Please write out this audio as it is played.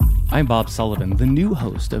I'm Bob Sullivan, the new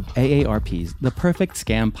host of AARP's The Perfect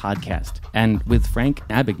Scam podcast. And with Frank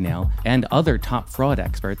Abagnale and other top fraud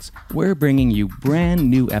experts, we're bringing you brand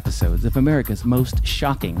new episodes of America's most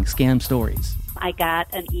shocking scam stories. I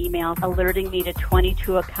got an email alerting me to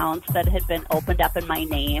 22 accounts that had been opened up in my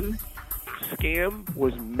name. Scam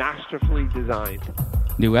was masterfully designed.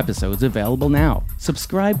 New episodes available now.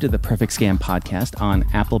 Subscribe to the Perfect Scam podcast on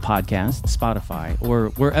Apple Podcasts, Spotify,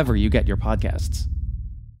 or wherever you get your podcasts.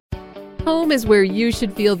 Home is where you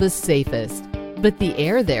should feel the safest, but the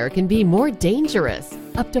air there can be more dangerous,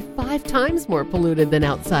 up to 5 times more polluted than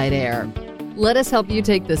outside air. Let us help you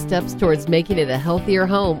take the steps towards making it a healthier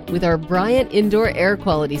home with our Bryant Indoor Air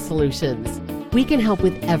Quality Solutions. We can help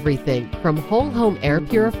with everything from whole home air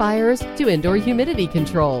purifiers to indoor humidity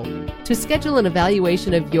control. To schedule an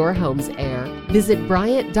evaluation of your home's air, visit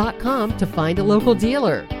Bryant.com to find a local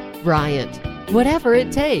dealer. Bryant, whatever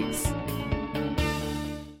it takes.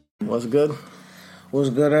 What's good?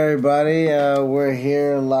 What's good, everybody? We're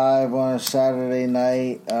here live on a Saturday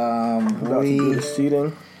night.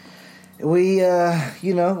 We,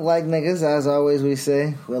 like niggas, as always we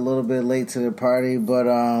say, we're a little bit late to the party, but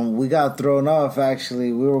we got thrown off,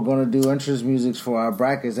 actually. We were going to do interest musics for our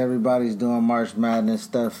brackets. Everybody's doing March Madness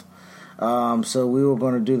stuff. So we were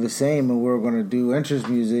going to do the same, and we were going to do interest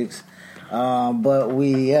musics. But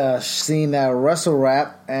we seen that Wrestle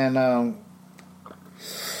Rap, and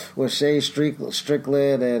with Shay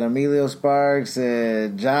Strickland and Emilio Sparks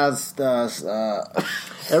and John's...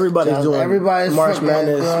 Everybody's doing March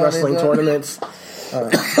Madness wrestling tournaments.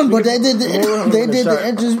 But they did the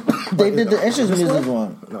interest music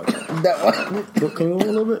one. No. Can you move a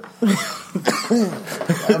little bit?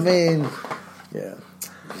 I mean, yeah.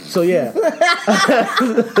 So yeah.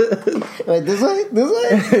 Wait, this way?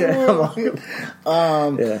 Yeah.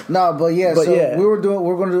 No, but yeah. We're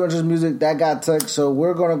going to do interest music that got took. So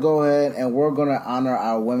we're going to go ahead and we're going to honor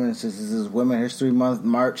our women since this is Women History Month,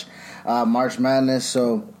 March Madness.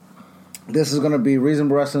 So this is going to be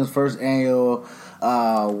Reasonable Wrestling's first annual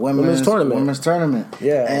women's tournament.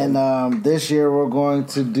 Yeah. And this year we're going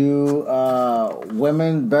to do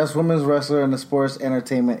best women's wrestler in the sports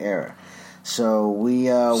entertainment era. So we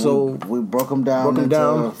broke them down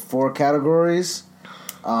into 4 categories.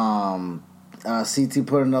 CT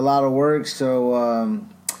put in a lot of work. So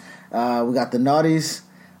we got the Naughties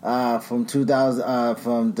from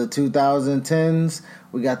the 2010s.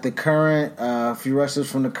 We got the current few wrestlers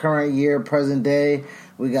from the current year, present day.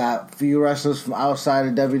 We got few wrestlers from outside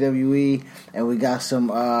of WWE, and we got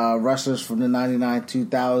some wrestlers from the 99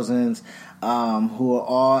 2000s who are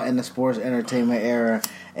all in the sports entertainment era.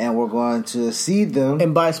 And we're going to seed them.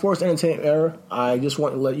 And by sports entertainment era, I just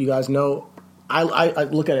want to let you guys know, I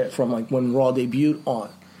look at it from like when Raw debuted on.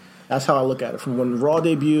 That's how I look at it. From when Raw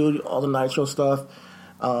debuted, all the Nitro stuff,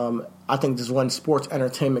 I think this is when sports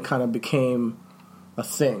entertainment kind of became a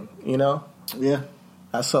thing, you know? Yeah.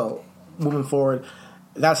 So, moving forward,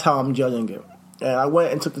 that's how I'm judging it. And I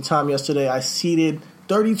went and took the time yesterday. I seeded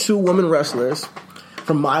 32 women wrestlers,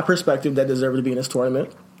 from my perspective, that deserve to be in this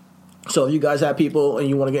tournament. So if you guys have people and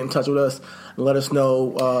you want to get in touch with us, let us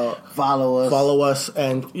know. Follow us,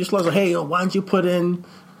 and just let us know, hey, why don't you put in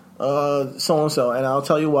so-and-so, and I'll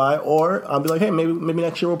tell you why. Or I'll be like, hey, maybe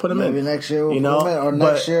next year we'll put them in. Maybe next year we'll put them in. Or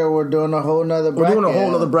next year we're doing a whole nother bracket. We're doing a whole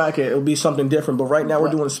nother bracket. It'll be something different. But right now we're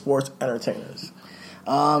doing sports entertainers.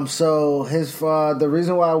 So the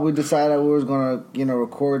reason why we decided we was gonna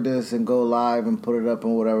record this and go live and put it up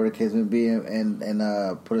and whatever the case may be and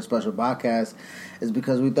put a special podcast is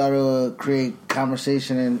because we thought it would create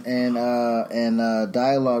conversation and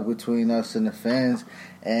dialogue between us and the fans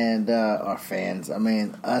and our fans. I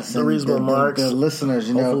mean us and the listeners.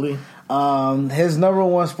 Hopefully. His number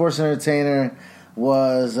 1 sports entertainer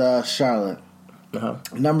was Charlotte. Uh-huh.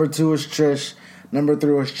 Number 2 was Trish. Number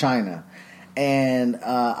 3 was Chyna. And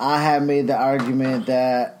I had made the argument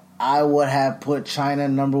that I would have put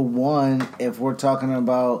Chyna number 1 if we're talking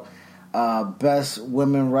about best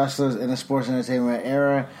women wrestlers in the sports entertainment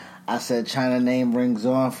era. I said Chyna name rings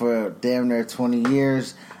on for damn near 20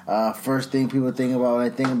 years. First thing people think about when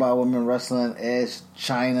they think about women wrestling is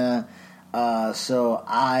Chyna. So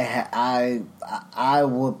I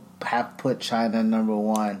would have put Chyna number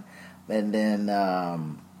 1, and then.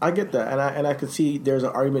 I get that, and I could see there's an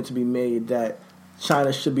argument to be made that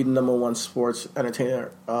Chyna should be the number 1 sports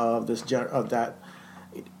entertainer of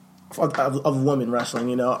women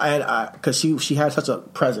wrestling, and because she had such a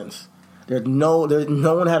presence. No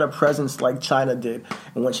one had a presence like Chyna did,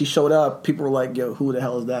 and when she showed up, people were like, "Yo, who the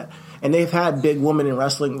hell is that?" And they've had big women in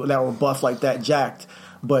wrestling that were buff like that, jacked,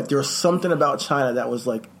 but there was something about Chyna that was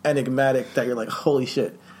like enigmatic that you're like, "Holy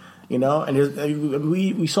shit." You know, and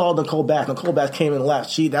we saw Nicole Bass. Nicole Bass came in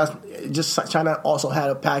last. China also had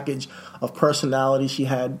a package of personality. She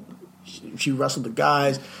wrestled the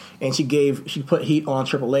guys, and she put heat on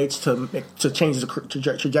Triple H to change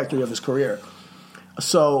the trajectory of his career.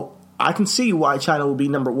 So I can see why China will be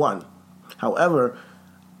number one. However,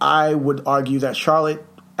 I would argue that Charlotte,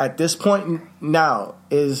 at this point now,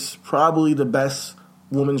 is probably the best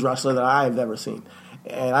women's wrestler that I've ever seen.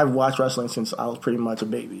 And I've watched wrestling since I was pretty much a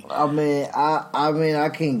baby. I mean, I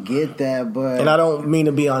can get that, but... And I don't mean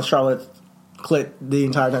to be on Charlotte's clit the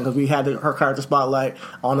entire time, because we had her character spotlight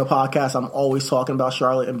on the podcast. I'm always talking about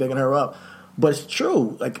Charlotte and bigging her up. But it's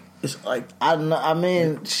true. Okay,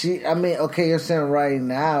 you're saying right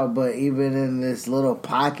now, but even in this little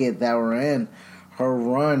pocket that we're in, her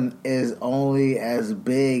run is only as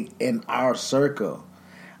big in our circle.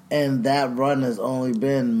 And that run has only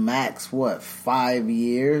been max 5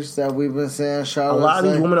 years that we've been saying Charlotte. A lot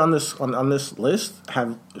of these women on this list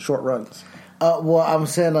have short runs. Well, I'm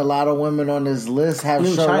saying a lot of women on this list have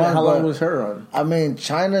short runs. How long was her run? I mean,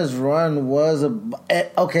 China's run was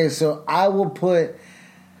okay. So I will put,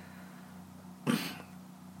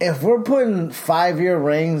 if we're putting 5-year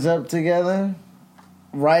reigns up together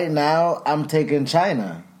right now, I'm taking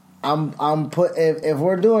China. If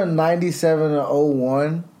we're doing 97 to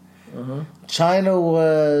 01. China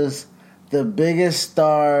was the biggest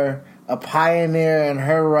star, a pioneer in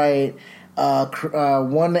her right,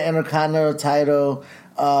 won the Intercontinental title,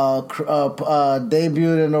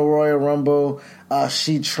 debuted in the Royal Rumble.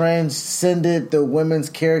 She transcended the women's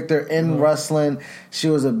character in wrestling. She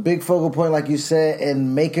was a big focal point, like you said,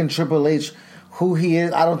 in making Triple H who he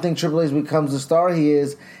is. I don't think Triple H becomes the star he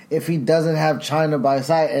is if he doesn't have China by his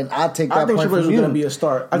side. And I take that I think point Triple H from is you. going to be a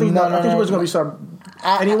star. I think Triple H is going to be a star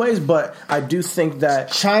anyways, but I do think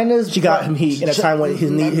that she got him heat in a time when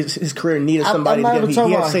his career needed somebody to get him heat.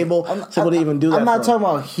 He had Sable to even do that. I'm not talking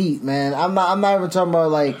about heat, man. I'm not even talking about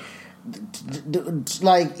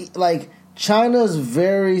like China's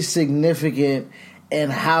very significant in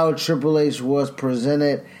how Triple H was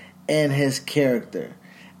presented and his character.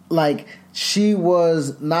 Like, she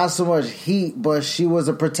was not so much heat, but she was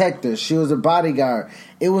a protector. She was a bodyguard.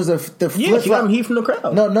 It was the flip. Yeah, she got him heat from the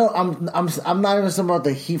crowd. No, I'm not even talking about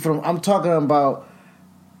the heat from. I'm talking about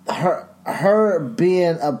her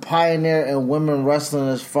being a pioneer in women wrestling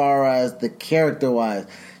as far as the character wise.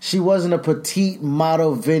 She wasn't a petite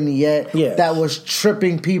model vignette that was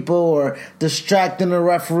tripping people or distracting the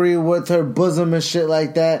referee with her bosom and shit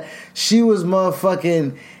like that. She was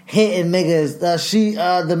motherfucking hitting niggas.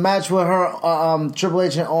 The match with her, Triple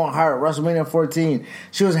H and Owen Hart, WrestleMania 14.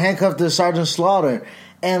 She was handcuffed to Sergeant Slaughter,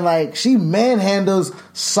 and like she manhandles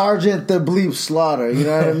Sergeant the Bleep Slaughter. You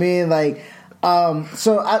know what I mean? Like,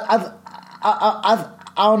 so I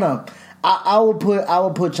don't know. I would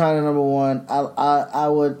put China number one. I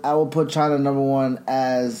would put China number one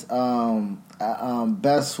as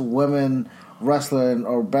best women wrestler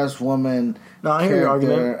or best woman. No, I hear your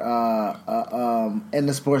argument. In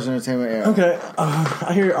the sports entertainment era. Okay,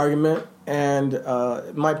 I hear your argument, and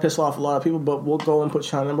it might piss off a lot of people, but we'll go and put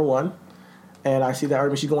China number one. And I see that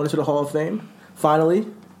argument. She's going into the Hall of Fame finally,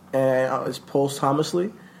 and it's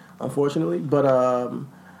posthumously, unfortunately. But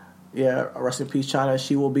yeah, rest in peace, China.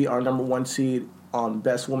 She will be our number one seed on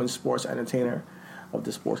Best Women's Sports Entertainer of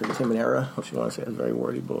the sports entertainment era. If you want to say it's very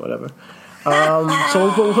wordy, but whatever. So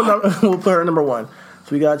we'll put her number one.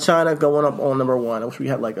 So we got China going up on number one. I wish we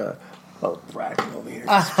had like a bracket over here.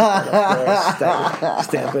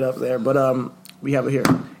 Stamp it up there. But we have it here.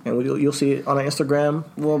 And you'll see it on our Instagram.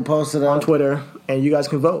 We'll post it on Twitter. And you guys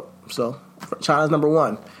can vote. So China's number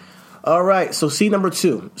one. All right. So seed number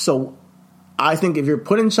two. So I think if you're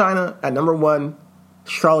putting China at number one,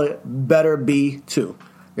 Charlotte better be two.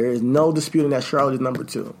 There is no disputing that Charlotte is number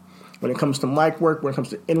two. When it comes to mic work, when it comes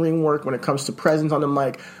to in-ring work, when it comes to presence on the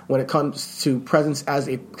mic, when it comes to presence as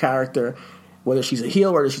a character, whether she's a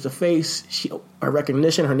heel, whether she's a face, her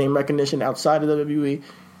recognition, her name recognition outside of WWE,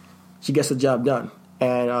 she gets the job done.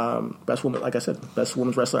 And best woman, like I said, best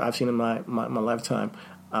women's wrestler I've seen in my lifetime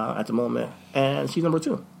at the moment. And she's number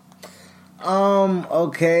two.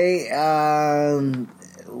 Okay.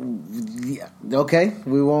 Okay,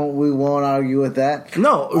 we won't argue with that.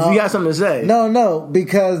 No, if you got something to say. No,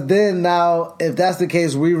 because then now, if that's the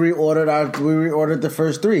case, we reordered the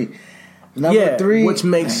first three. Number three, which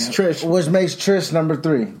makes Trish number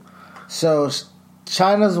three. So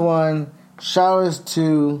China's one, Charlotte's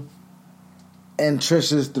two, and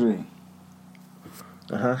Trish is three.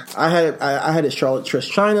 I had it Charlotte, Trish,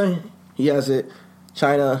 China. He has it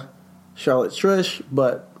China, Charlotte, Trish,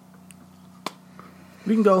 but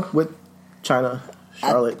we can go with China,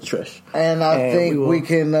 Charlotte, Trish. And I think we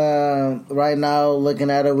can, right now, looking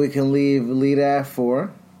at it, we can leave Lita at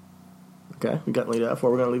 4. Okay, we got Lita at 4.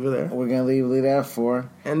 We're going to leave her there. We're going to leave Lita at 4.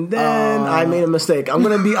 And then I made a mistake. I'm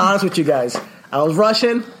going to be honest with you guys. I was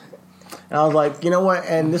rushing, and I was like, you know what?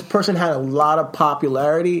 And this person had a lot of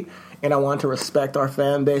popularity, and I wanted to respect our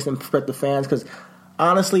fan base and respect the fans because,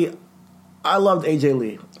 honestly, I loved AJ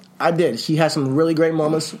Lee. I did. She had some really great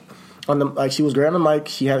moments. She was great on the mic.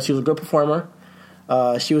 She was a good performer.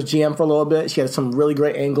 She was GM for a little bit. She had some really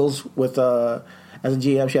great angles with as a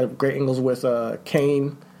GM. She had great angles with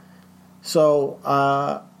Kane. So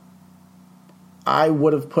I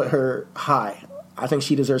would have put her high. I think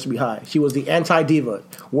she deserves to be high. She was the anti-diva,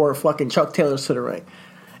 wore fucking Chuck Taylors to the ring,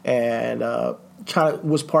 and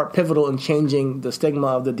was part pivotal in changing the stigma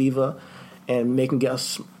of the diva and making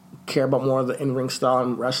us care about more of the in-ring style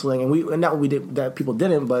and wrestling. And not what we did that people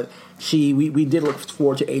didn't, but we did look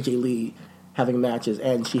forward to AJ Lee having matches,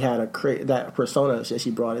 and she had that persona that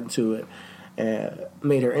she brought into it and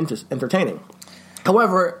made her entertaining.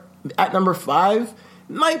 However, at number 5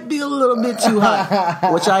 might be a little bit too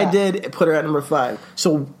high, which I did put her at number 5.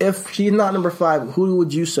 So if she's not number 5, who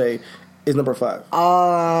would you say is number 5?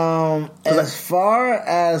 As far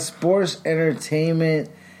as sports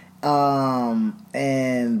entertainment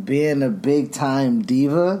and being a big time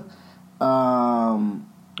diva,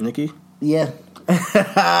 Nikki? Yeah.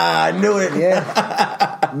 I knew it.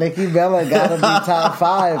 Yeah. Nikki Bella gotta be top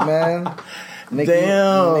 5, man.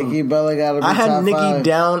 Damn. Nikki Bella gotta be top 5. I had Nikki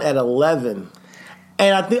down at 11.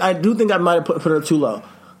 And I do think I might have put her too low.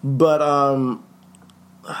 But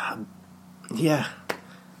yeah.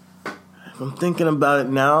 If I'm thinking about it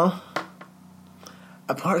now,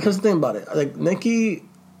 because the thing about it, like Nikki,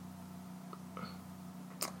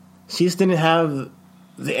 she just didn't have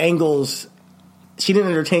the angles. She didn't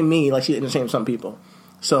entertain me like she entertained some people.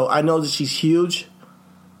 So I know that she's huge,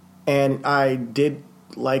 and I did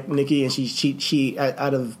like Nikki, and she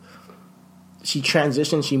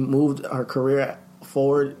transitioned. She moved her career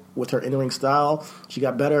forward with her in-ring style. She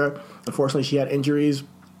got better. Unfortunately, she had injuries,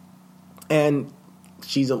 and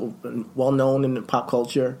she's well known in the pop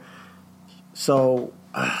culture. So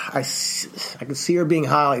I could see her being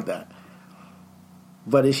high like that.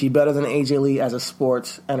 But is she better than AJ Lee as a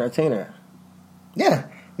sports entertainer? Yeah,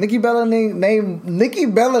 Nikki Bella name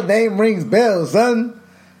rings bells, son.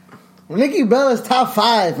 Nikki Bella's top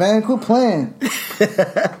 5, man. Quit playing.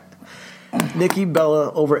 Nikki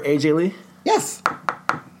Bella over AJ Lee? Yes.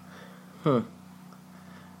 Let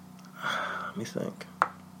me think.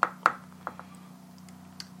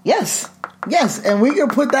 Yes, and we can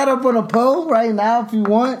put that up on a poll right now if you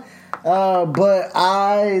want. But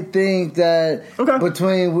I think that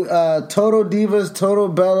between Total Divas, Total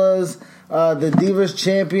Bellas, the Divas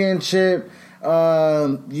Championship,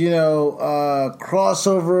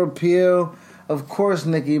 crossover appeal, of course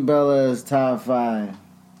Nikki Bella is top 5.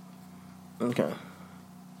 Okay.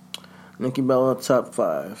 Nikki Bella, top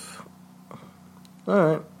 5. All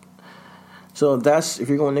right. So if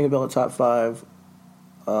you're going Nikki Bella top 5,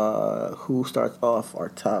 who starts off our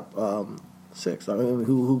top 6? I mean,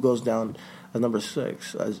 who goes down as number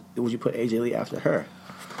 6? Would you put AJ Lee after her?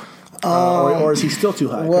 Or is he still too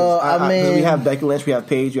high? Well, I mean, we have Becky Lynch, we have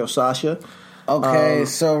Paige, we have Sasha. Okay,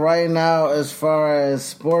 so right now, as far as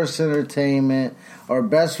sports entertainment or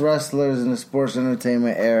best wrestlers in the sports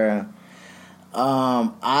entertainment era,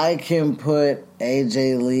 I can put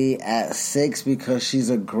AJ Lee at 6 because she's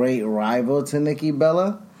a great rival to Nikki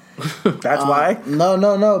Bella. That's why? No.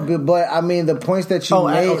 But I mean, the points that you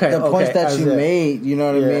made, you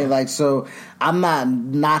know what I mean? Like, so I'm not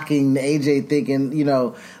knocking AJ thinking,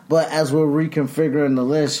 but as we're reconfiguring the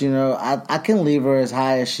list, I can leave her as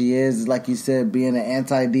high as she is. Like you said, being an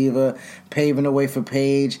anti-diva, paving the way for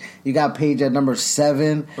Paige. You got Paige at number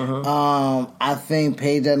 7. I think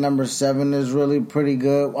Paige at number 7 is really pretty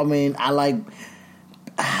good. I mean,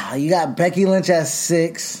 you got Becky Lynch at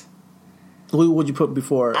 6. Who would you put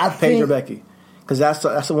before Paige or Becky? Because that's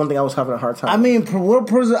the one thing I was having a hard time. I mean,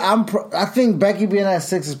 I think Becky being at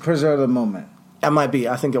 6 is prisoner of the moment. That might be.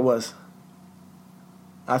 I think it was.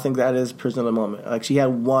 I think that is prisoner of the moment. Like, she had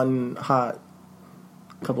one hot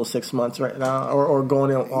couple 6 months right now, or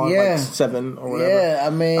going on like 7 or whatever. Yeah, I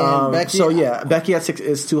mean, Becky. So Becky at 6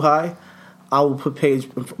 is too high. I will put Paige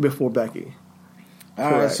before Becky. All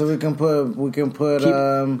right, so we can put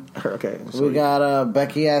okay. So we got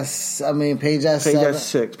Becky at Paige at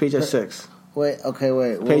 7. Paige at 6. Wait.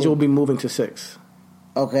 Paige will be moving to 6.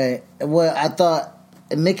 Okay. Well, I thought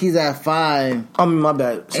Nikki's at 5. I mean, my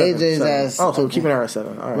bad. 7, AJ's 7. at. So we're keeping her at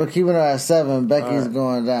 7. All right. We're keeping her at 7. Becky's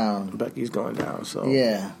going down. Becky's going down. So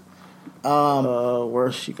yeah.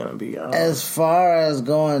 Where's she gonna be? As far as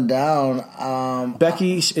going down,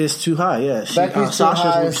 Becky is too high. Yeah, Becky's too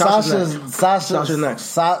high. Sasha's next.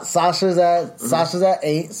 Sasha's at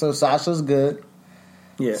 8, so Sasha's good.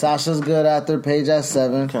 Yeah, Sasha's good after Paige at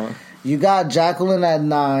 7. Okay. You got Jacqueline at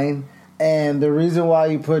 9, and the reason why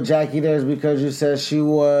you put Jackie there is because you said she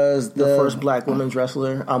was the first black women's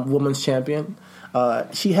wrestler, women's champion.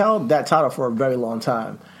 She held that title for a very long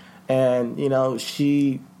time, and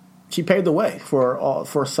she paved the way for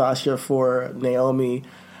Sasha, for Naomi.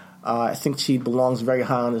 I think she belongs very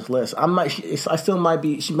high on this list. She might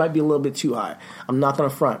be a little bit too high. I'm not going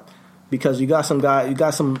to front because you got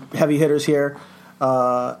some heavy hitters here.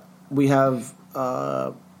 We have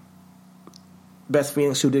Beth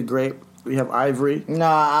Phoenix, who did great. We have Ivory. No,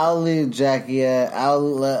 I'll leave Jackie at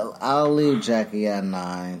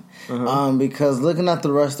 9. Mm-hmm. Because looking at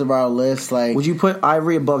the rest of our list, like, would you put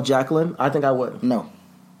Ivory above Jacqueline? I think I would. No.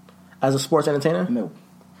 As a sports entertainer? No.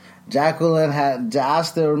 I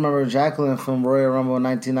still remember Jacqueline from Royal Rumble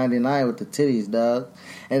 1999 with the titties, dog.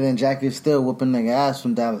 And then Jackie's still whooping nigga ass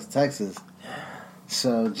from Dallas, Texas.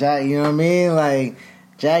 So, Jack, you know what I mean? Like,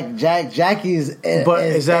 Jackie's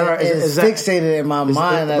fixated in my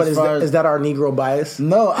mind is that our Negro bias?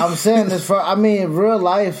 No, I'm saying this real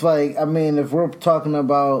life, if we're talking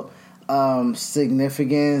about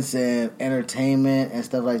significance and entertainment and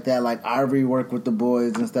stuff like that, like Ivory worked with the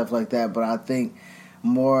boys and stuff like that, but I think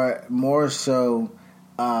more so,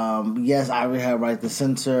 yes, Ivory had right to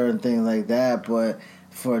censor and things like that, but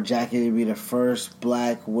for Jackie to be the first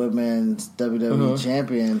black women's WWE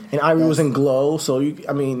champion. And Ivory was in Glow, so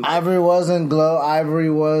Ivory was in Glow.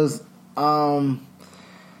 Ivory was we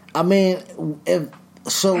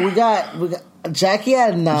got Jackie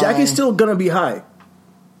at 9. Jackie's still gonna be high.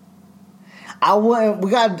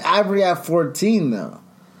 We got Ivory at 14 though.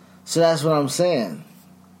 So that's what I'm saying.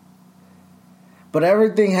 But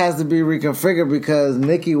everything has to be reconfigured because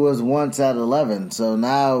Nikki was once at 11. So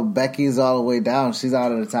now Becky's all the way down. She's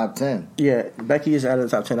out of the top 10. Yeah, Becky is out of the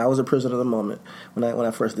top 10. I was a prisoner of the moment when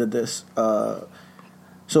I first did this.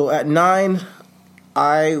 So at 9,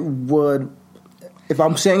 I would, if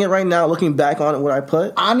I'm saying it right now, looking back on it, what I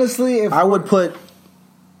put, honestly, I would put.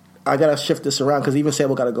 I gotta shift this around because even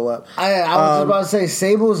Sable gotta go up. I was just about to say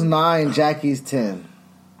Sable's 9, Jackie's 10.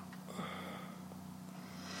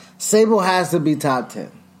 Sable has to be top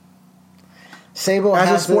 10. Sable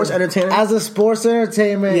as a sports entertainer? As a sports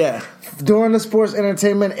entertainment, yeah. During the sports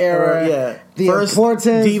entertainment era, yeah. The first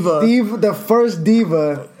important diva, the first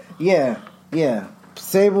diva, yeah.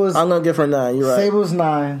 Sable's. I'm gonna give her 9. You're right. Sable's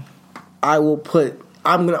 9. I will put.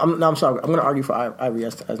 I'm sorry. I'm gonna argue for Ivory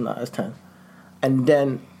as 10, and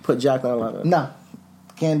then put Jacqueline 11. No,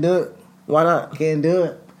 can't do it. Why not? Can't do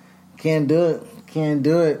it. Can't do it. Can't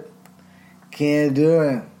do it. Can't do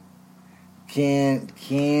it. Can't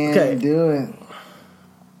okay. Do it.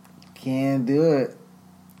 Can't do it.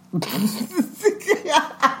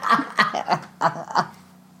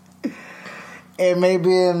 It may be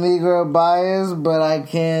a Negro bias, but I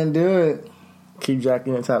can't do it. Keep Jackie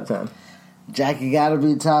in the top 10. Jackie got to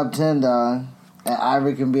be top 10, dog. And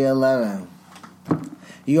Ivory can be 11.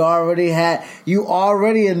 You already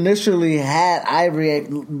initially had Ivory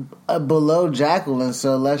below Jacqueline,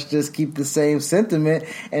 so let's just keep the same sentiment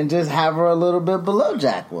and just have her a little bit below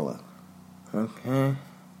Jacqueline. Okay.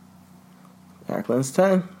 Jacqueline's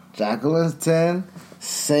 10. Jacqueline's 10.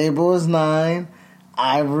 Sable is 9.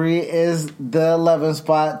 Ivory is the 11th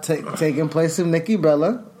spot, taking place of Nikki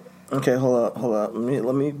Bella. Okay, hold up.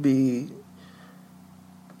 Let me be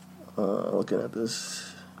looking at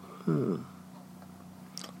this.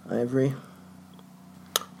 Ivory.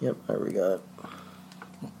 Yep, Ivory got it.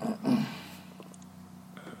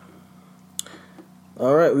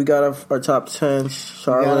 All right, we got our top 10.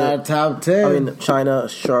 Charlotte. We got our top 10. Chyna,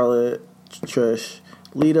 Charlotte, Trish,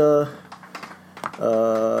 Lita,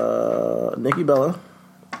 Nikki Bella,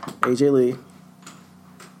 AJ Lee,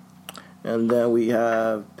 and then we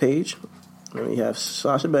have Paige, and we have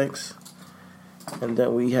Sasha Banks, and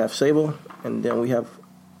then we have Sable, and then we have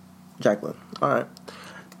Jacqueline. All right.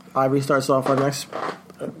 Ivory starts off our next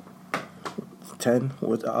 10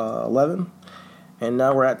 with 11, and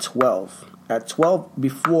now we're at 12. At 12,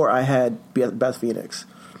 before I had Beth Phoenix.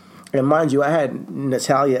 And mind you, I had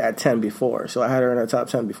Natalya at 10 before, so I had her in the top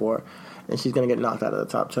 10 before, and she's going to get knocked out of the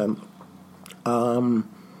top 10.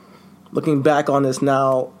 Looking back on this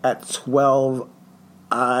now, at 12,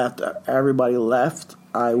 after everybody left,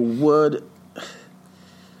 I'm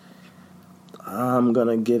going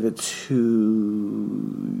to give it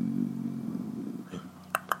to...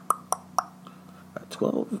 At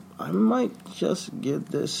 12, I might just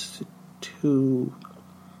give this to...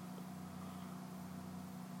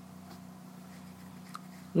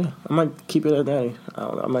 Yeah, I might keep it at Natty.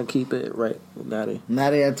 I might keep it right with Natty.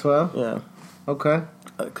 Natty at 12? Yeah. Okay.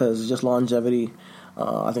 Because just longevity,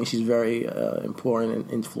 I think she's very important and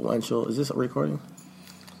influential. Is this a recording?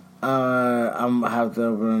 I'm have to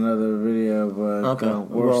open another video, but okay.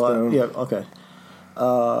 Yeah, okay.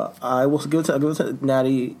 I will give it to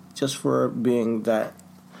Natty just for being that,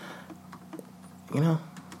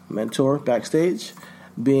 mentor backstage,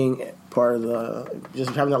 being part of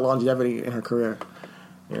just having that longevity in her career.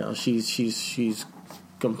 She's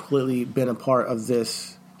completely been a part of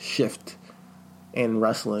this shift in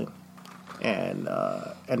wrestling and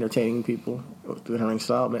entertaining people through her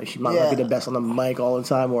style. She might not be the best on the mic all the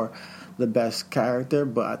time or the best character,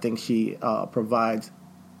 but I think she provides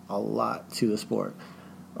a lot to the sport.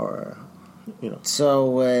 So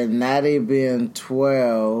with Natty being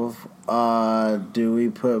 12, do we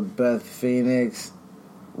put Beth Phoenix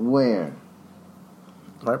where?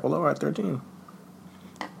 Right below her at 13.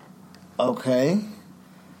 Okay.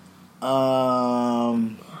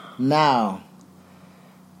 Now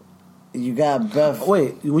you got Beth.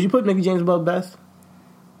 Wait, would you put Mickie James above Beth?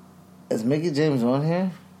 Is Mickie James on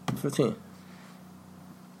here? 15.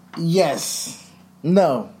 Yes.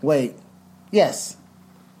 No. Wait. Yes.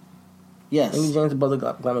 Yes. Mickie James above the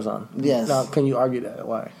Glamazon. Yes. Now, can you argue that?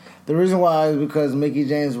 Why? The reason why is because Mickie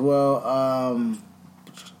James, no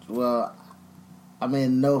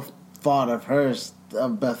fault of hers,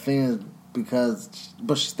 of Beth Phoenix,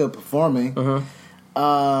 but she's still performing.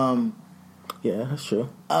 Yeah, that's true.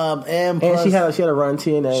 And plus, she had a run in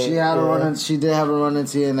TNA. She did have a run in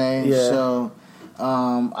TNA. Yeah. So,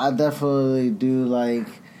 I definitely do like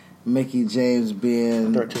Mickie James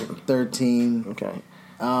being 13. Okay.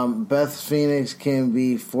 Beth Phoenix can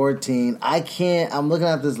be 14. I'm looking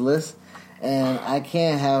at this list, and I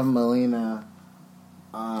can't have Melina.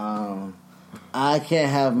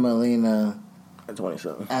 At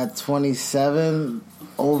 27. At 27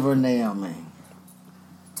 over Naomi.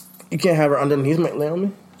 You can't have her underneath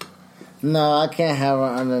Naomi? No, I can't have her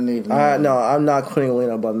underneath Naomi. No, I'm not putting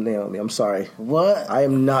Melina above Naomi. I'm sorry. What? I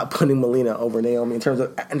am not putting Melina over Naomi in terms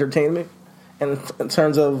of entertainment and in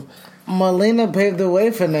terms of... Melina paved the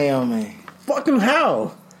way for Naomi. Fucking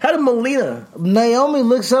how? How did Melina? Naomi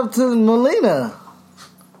looks up to Melina.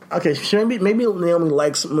 Okay, maybe Naomi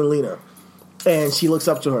likes Melina, and she looks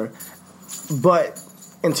up to her. But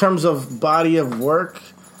in terms of body of work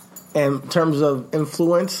and in terms of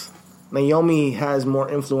influence, Naomi has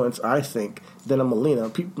more influence, I think, than a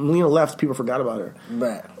Melina. Melina left, people forgot about her.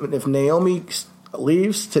 Right. I mean, if Naomi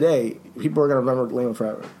leaves today, people are going to remember Melina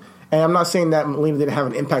forever. And I'm not saying that Melina didn't have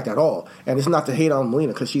an impact at all. And it's not to hate on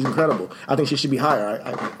Melina because she's incredible. I think she should be higher.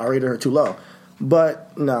 I rated her too low.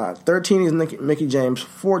 But, 13 is Mickie James.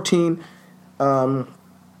 14,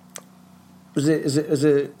 is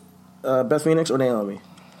it Beth Phoenix or Naomi?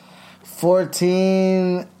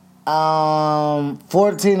 14,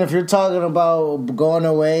 if you're talking about going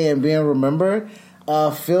away and being remembered,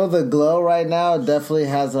 Feel the Glow right now definitely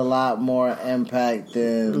has a lot more impact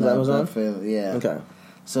than Beth Phoenix. Yeah. Okay.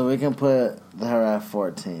 So we can put her at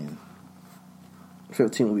 14.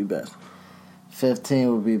 15 would be Beth.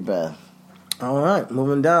 15 would be Beth. All right,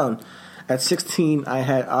 moving down. At 16, I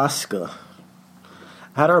had Asuka.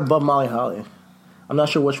 I had her above Molly Holly. I'm not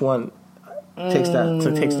sure which one takes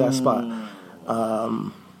that spot.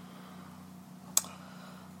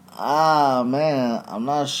 Man, I'm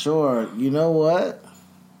not sure. You know what?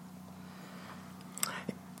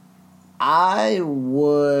 I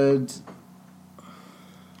would...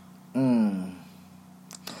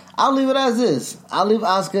 I'll leave it as is. I'll leave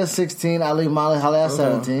Asuka at 16. I'll leave Molly Holly at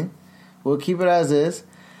 17. We'll keep it as is.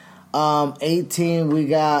 18, we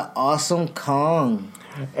got Awesome Kong.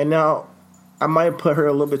 And now, I might put her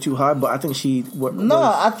a little bit too high, but I think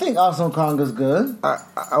I think Awesome Kong is good.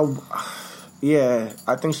 Yeah,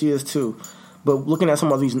 I think she is too. But looking at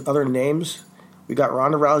some of these other names, we got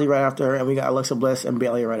Ronda Rousey right after her, and we got Alexa Bliss and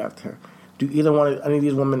Bayley right after her. Do either one of any of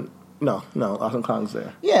these women... No, Awesome Kong's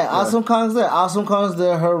there. Yeah, Awesome Kong's there. Awesome Kong's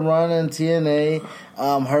there. Her run in TNA,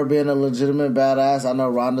 her being a legitimate badass. I know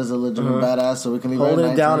Ronda's a legitimate badass, so we can leave holding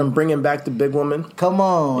it down and bringing back the big woman. Come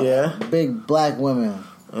on, yeah, big black women.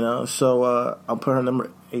 So I'll put her number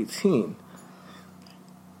 18.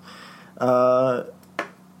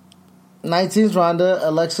 19's Ronda.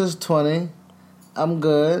 Alexa's 20. I'm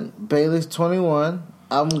good. Bayley's 21.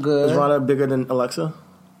 I'm good. Is Ronda bigger than Alexa?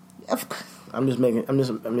 I'm just making this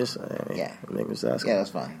ask. Yeah, that's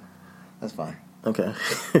fine. Okay.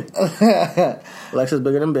 Alexa's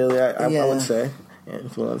bigger than Bayley, I would say.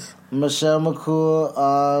 Influence. Michelle McCool,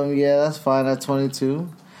 that's fine at 22.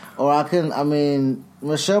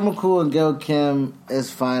 Michelle McCool and Gail Kim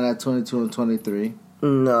is fine at 22 and 23.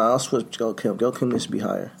 No, I'll switch Gail Kim. Gail Kim needs to be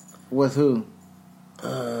higher. With who?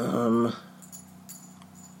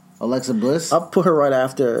 Alexa Bliss? I'll put her right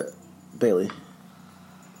after Bailey.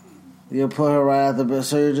 You'll put her right after Bliss.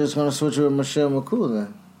 So you're just going to switch her with Michelle McCool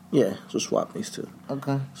then? Yeah, just swap these two.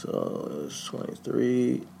 Okay. So it's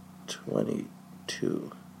 23,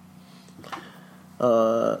 22.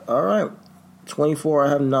 All right. 24, I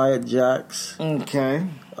have Nia Jax. Okay.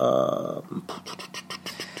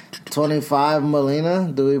 25,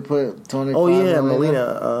 Melina. Do we put 25? Oh yeah,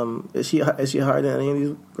 Melina. Is she higher than any of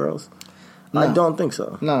these girls? No. I don't think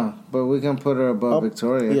so. No, but we can put her above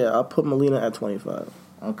Victoria. Yeah, I'll put Melina at 25.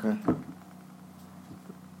 Okay.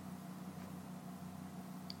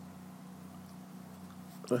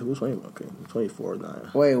 Who's 20? Okay, 24,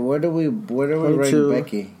 9. Wait, where do we rank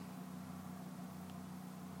Becky?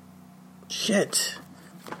 Shit.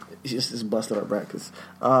 It's busted up brackets.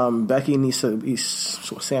 Becky needs to be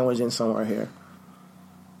sandwiched in somewhere here.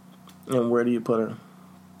 And where do you put her?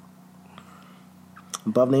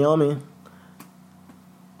 Above Naomi?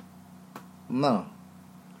 No.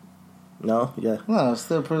 No? Yeah. No, it's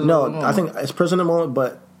still prisoner. No, I think it's prisoner moment,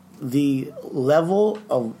 but the level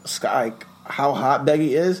of Sky, how hot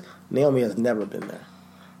Becky is, Naomi has never been there.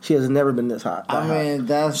 She has never been this hot. I mean,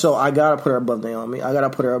 that's... So I gotta put her above Naomi. I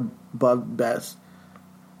gotta put her above Beth.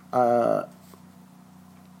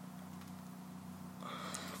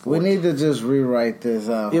 We need to just rewrite this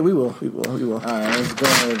out. Yeah, we will. All right, let's go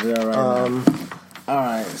ahead and do that right now. All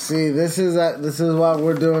right, see, this is why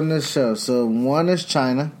we're doing this show. So 1 is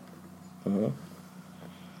China.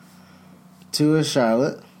 2 is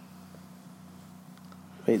Charlotte.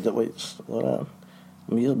 Wait, slow down.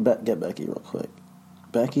 Let me just get Becky real quick.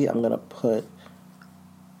 Becky, I'm gonna put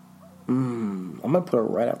her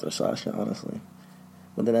right after Sasha, honestly.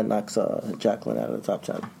 But then that knocks Jacqueline out of the top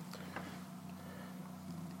 10.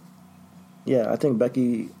 Yeah, I think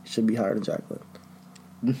Becky should be higher than Jacqueline.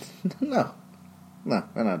 No,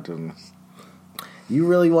 we're not doing this. You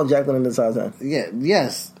really want Jacqueline in the top 10? Yeah,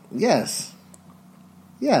 yes.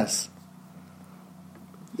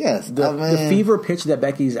 The fever pitch that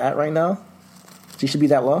Becky's at right now, she should be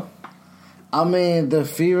that low. I mean, the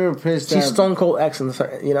fever pitch that... She's Stone Cold X,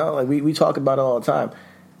 like we talk about it all the time.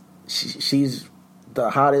 She's the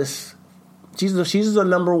hottest. She's the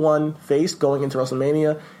number one face going into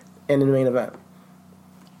WrestleMania and in the main event.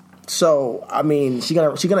 So I mean, she's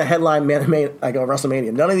gonna headline like a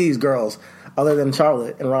WrestleMania. None of these girls, other than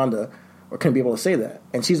Charlotte and Ronda, can be able to say that.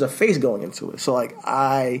 And she's a face going into it. So like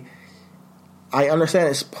I understand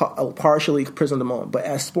it's partially prison the moment, but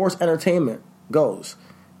as sports entertainment goes,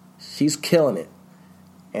 she's killing it,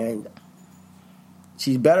 and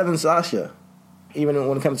she's better than Sasha, even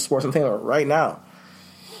when it comes to sports entertainment right now.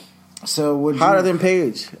 So hotter than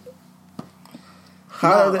Paige.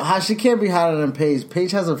 How she can't be hotter than Paige. Paige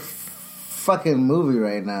has a fucking movie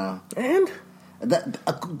right now, and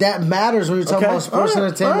that matters when you're talking about sports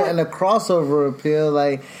entertainment and the crossover appeal,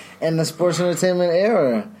 like in the sports entertainment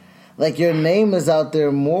era. Like your name is out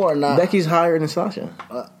there more. Not Becky's higher than Sasha.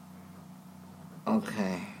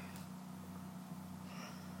 Okay.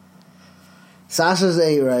 Sasha's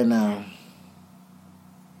 8 right now.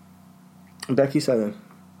 Becky's 7.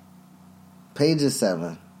 Paige is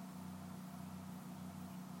 7.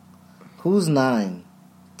 Who's 9?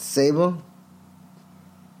 Sable?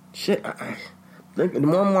 Shit. The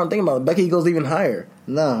more and more I'm thinking about it, Becky goes even higher.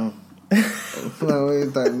 No. What are you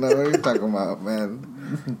talking about,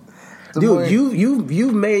 man? Dude,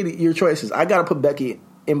 you've made your choices. I gotta put Becky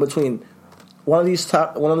in between one of these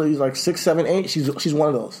like 6, 7, 8. She's one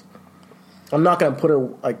of those. I'm not gonna put her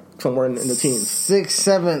like somewhere in the teens. 6,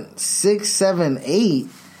 7, 8.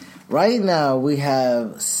 Right now we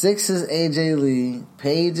have 6 is AJ Lee,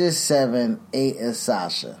 Paige is 7, 8 is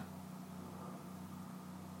Sasha.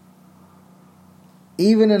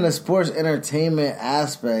 Even in the sports entertainment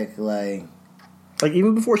aspect, like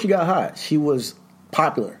even before she got hot, she was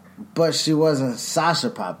popular. But she wasn't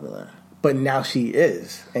Sasha popular. But now she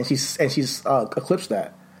is, and she's eclipsed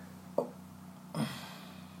that.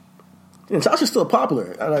 And Sasha's still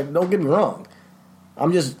popular. Like, don't get me wrong.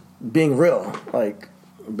 I'm just being real. Like,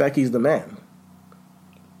 Becky's the man.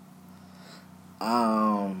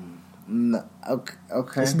 No,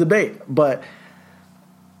 okay. It's a debate, but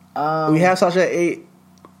we have Sasha at 8.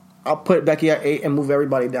 I'll put Becky at 8 and move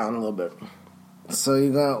everybody down a little bit. So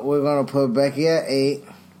we're gonna put Becky at 8.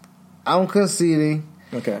 I'm conceding.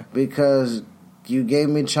 Okay. Because you gave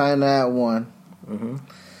me China at 1. Mm-hmm.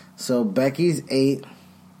 So Becky's 8.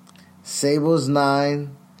 Sable's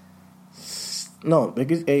 9. No,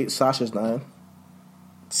 Becky's 8. Sasha's 9.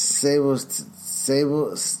 Sable's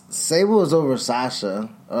Sable is over Sasha.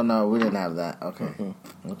 Oh no, we didn't have that. Okay,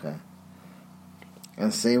 okay.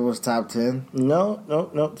 And Sable's top 10?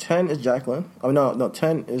 No. 10 is Jacqueline. Oh no.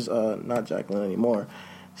 10 is not Jacqueline anymore.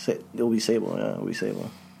 It'll be Sable. Yeah, it'll be Sable.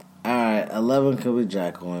 All right, 11 could be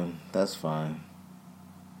Jacqueline. That's fine.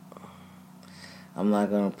 I'm not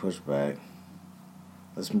gonna push back.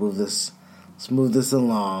 Let's move this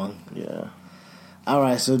along. Yeah. All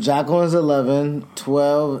right, so Jacqueline's 11.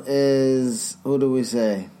 12 is, who do we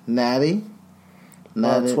say? Natty?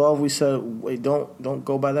 12 we said, wait, don't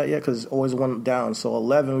go by that yet because it's always one down. So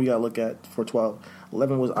 11 we got to look at for 12.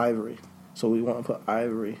 11 was Ivory. So we want to put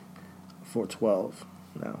Ivory for 12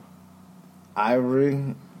 now.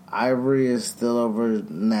 Ivory is still over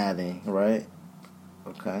Natty, right?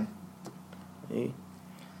 Okay. Hey.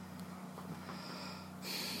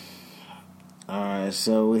 All right,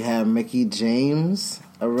 so we have Mickey James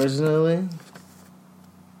originally.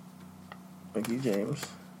 Mickey James.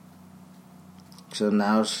 So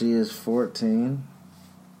now she is 14.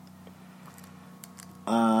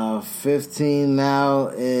 15 now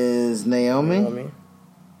is Naomi.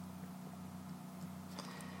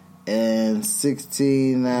 And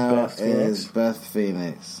 16 now is Beth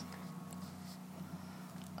Phoenix.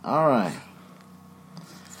 All right.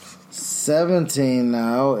 17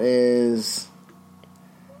 now is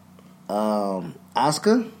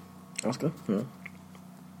Asuka. Asuka, yeah.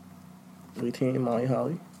 18, Molly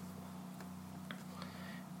Holly.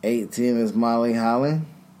 18 is Molly Holly.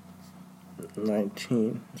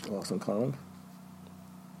 19 is Awesome Kong.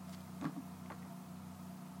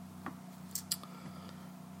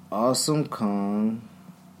 Awesome Kong.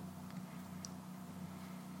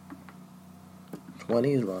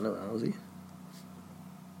 20 is Ronda Rousey.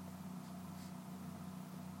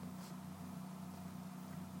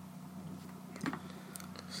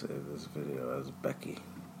 Save this video as Becky.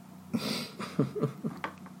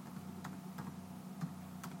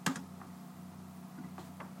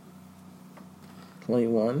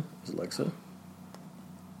 21 is Alexa.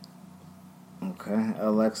 Okay,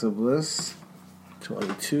 Alexa Bliss.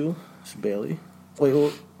 22 is Bailey.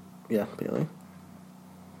 Wait, yeah, Bailey.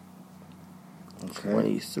 Okay.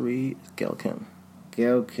 23 is Gail Kim.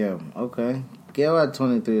 Gail Kim. Okay. Gail at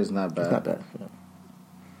 23 is not bad. It's not bad. Yeah.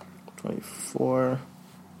 24.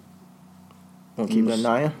 Want to keep that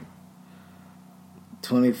Nia?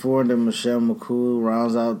 24, then Michelle McCool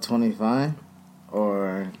rounds out 25?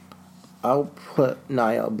 Or... I'll put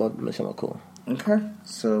Nia above Michelle McCool. Okay.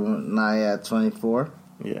 So, Nia at 24?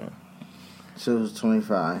 Yeah. She was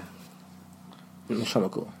 25. Michelle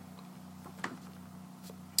McCool.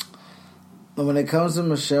 When it comes to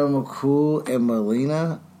Michelle McCool and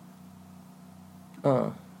Melina...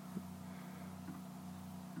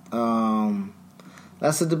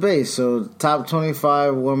 that's a debate. So, top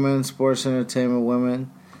 25 women, sports entertainment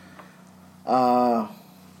women.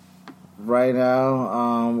 Right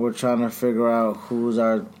now, we're trying to figure out who's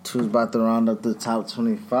about to round up the top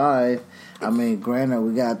 25. I mean, granted,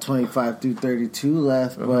 we got 25 through 32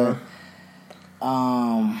 left, but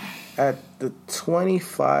at the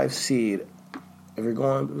 25 seed, if you're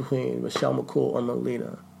going between Michelle McCool or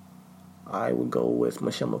Melina, I would go with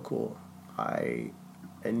Michelle McCool. I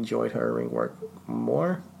enjoyed her ring work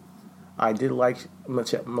more. I did like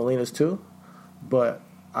Melina's too, but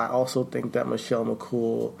I also think that Michelle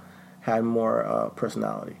McCool had more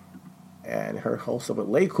personality. And her whole stuff with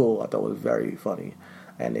Lay Cool I thought was very funny.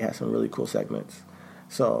 And they had some really cool segments.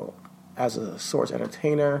 So, as a source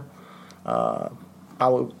entertainer, I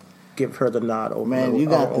would give her the nod over Man, you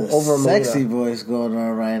got the over sexy Melina. Voice going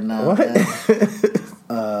on right now. What?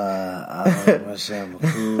 I like Michelle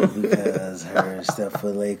McCool because her stuff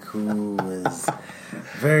with Lay Cool was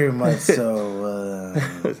very much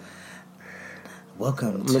so...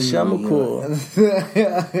 Welcome to Michelle McCool.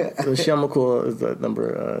 Michelle McCool is the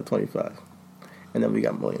number 25. And then we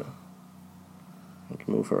got Melina. We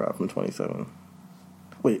can move her out from 27.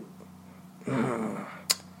 Wait. You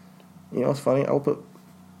know what's funny? I would put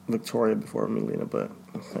Victoria before Melina, but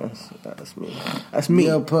that's me. That's me.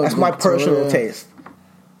 That's my personal taste.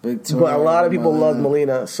 Victoria, but a lot of people love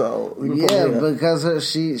Melina, so we can put Melina.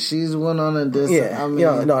 Because she's one on a distance. Yeah, I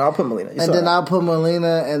mean, no, I'll put Melina. And then I'll put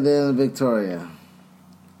Melina and then Victoria.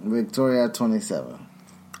 Victoria at 27.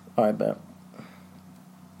 All right, bet.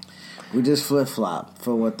 We just flip-flop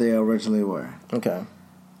for what they originally were. Okay.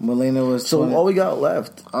 Melina was 20. So all we got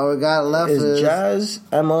left is Jazz,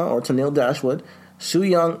 Emma, or Tennille Dashwood, Su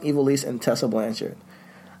Yung, Ivelisse, and Tessa Blanchard.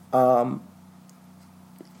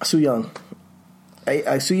 Su Yung.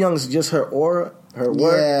 Su Young's just her aura, her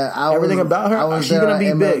work, everything about her. She's gonna be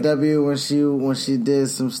MLW big. when she did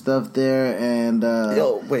some stuff there, and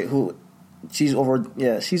Yo, wait, who? She's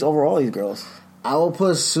over all these girls. I will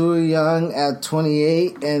put Su Young at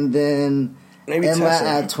 28 and then Maybe Emma Tessa.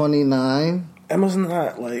 at 29. Emma's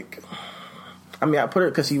not like. I mean, I put her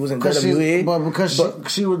because she was in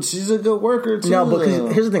WWE. She's a good worker too. No, but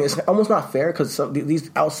here's the thing: it's almost not fair because these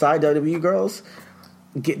outside WWE girls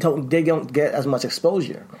don't get as much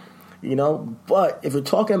exposure, you know. But if you're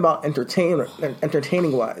talking about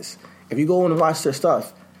entertaining wise, if you go and watch their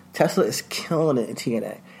stuff, Tessa is killing it in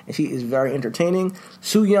TNA, and she is very entertaining.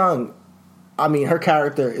 Su Young, I mean, her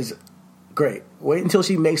character is great. Wait until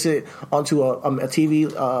she makes it onto a TV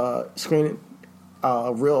screen.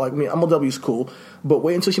 MLW is cool, but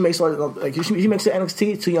wait until she makes she makes it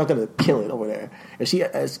NXT. Su Young's gonna kill it over there, and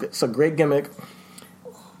it's a great gimmick.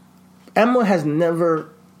 Emma has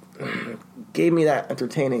never gave me that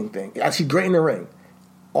entertaining thing. She's great in the ring,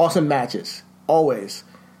 awesome matches, always.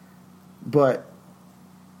 But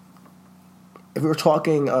if we were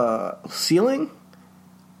talking ceiling,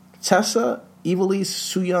 Tessa, Evilise,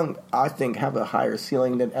 Su Young, I think have a higher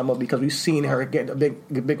ceiling than Emma because we've seen her get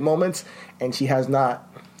big moments, and she has not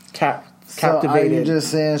captivated. So are you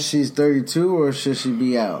just saying she's 32, or should she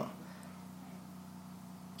be out?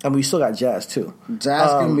 And we still got Jazz too.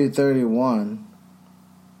 Jazz can be 31.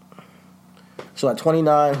 So at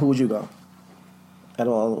 29, who would you go? At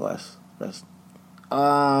all the rest.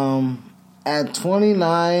 At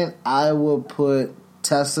 29, I will put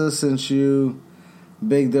Tessa since you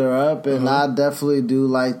bigged her up, and I definitely do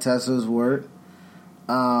like Tessa's work.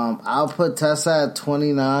 I'll put Tessa at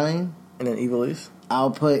 29. And then Evilise? I'll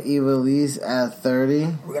put Evilise at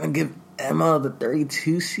 30. We're going to give Emma the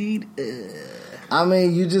 32 seed? I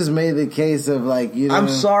mean, you just made the case of I'm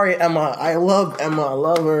sorry, Emma. I love Emma. I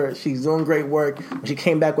love her. She's doing great work. When she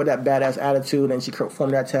came back with that badass attitude and she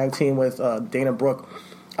formed that tag team with Dana Brooke,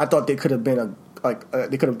 I thought they could have been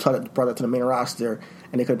they could have brought it to the main roster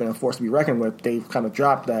and they could have been a force to be reckoned with. They kind of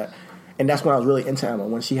dropped that. And that's when I was really into Emma.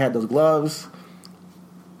 When she had those gloves,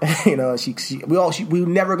 you know, we were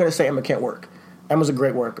never going to say Emma can't work. Emma's a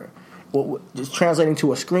great worker. Well, just translating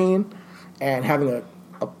to a screen and having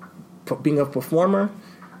being a performer,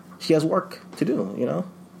 she has work to do, you know?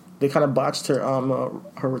 They kind of botched her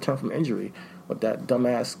her return from injury with that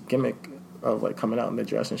dumbass gimmick of coming out in the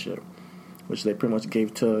dress and shit, which they pretty much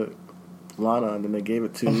gave to Lana, and then they gave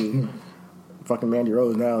it to fucking Mandy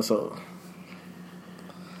Rose now, so...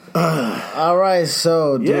 All right,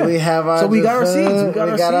 so do we have our... So we got our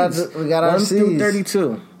seeds. We got our seeds. 1 through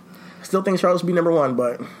 32. Still think Charlotte should be number 1,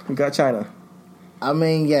 but we got China. I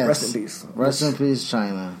mean, yes. Rest in peace. Rest in peace,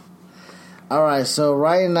 China. All right, so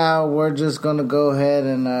right now we're just going to go ahead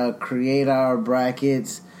and create our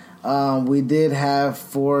brackets. We did have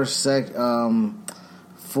 4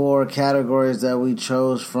 categories that we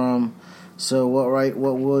chose from. So what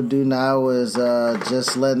we'll do now is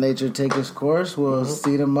just let nature take its course. We'll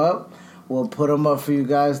seed them up. We'll put them up for you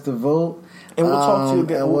guys to vote. And we'll talk to you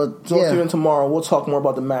again. We'll talk to you again tomorrow. We'll talk more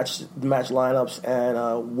about the match lineups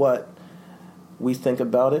and what we think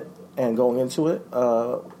about it and going into it.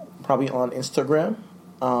 Probably on Instagram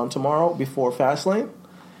tomorrow before Fastlane.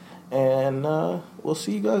 And we'll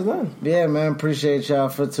see you guys then. Yeah, man. Appreciate y'all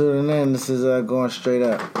for tuning in. This is Going Straight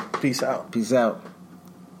Up. Peace out. Peace out.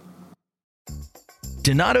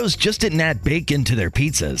 Donato's just didn't add bacon to their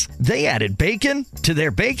pizzas. They added bacon to their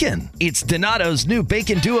bacon. It's Donato's new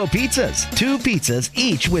Bacon Duo pizzas. 2 pizzas,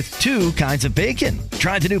 each with 2 kinds of bacon.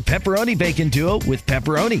 Try the new Pepperoni Bacon Duo with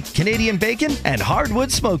pepperoni, Canadian bacon, and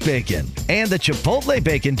hardwood smoked bacon. And the Chipotle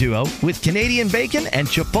Bacon Duo with Canadian bacon and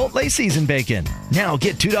Chipotle seasoned bacon. Now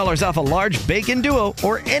get $2 off a large Bacon Duo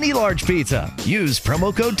or any large pizza. Use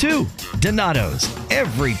promo code 2. Donato's.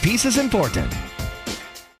 Every piece is important.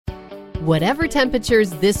 Whatever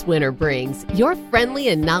temperatures this winter brings, your friendly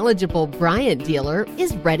and knowledgeable Bryant dealer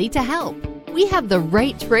is ready to help. We have the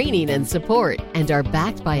right training and support and are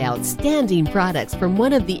backed by outstanding products from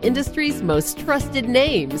one of the industry's most trusted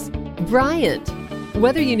names, Bryant.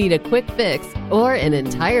 Whether you need a quick fix or an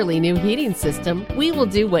entirely new heating system, we will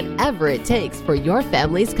do whatever it takes for your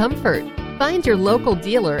family's comfort. Find your local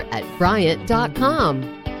dealer at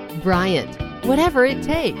Bryant.com. Bryant, whatever it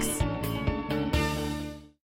takes.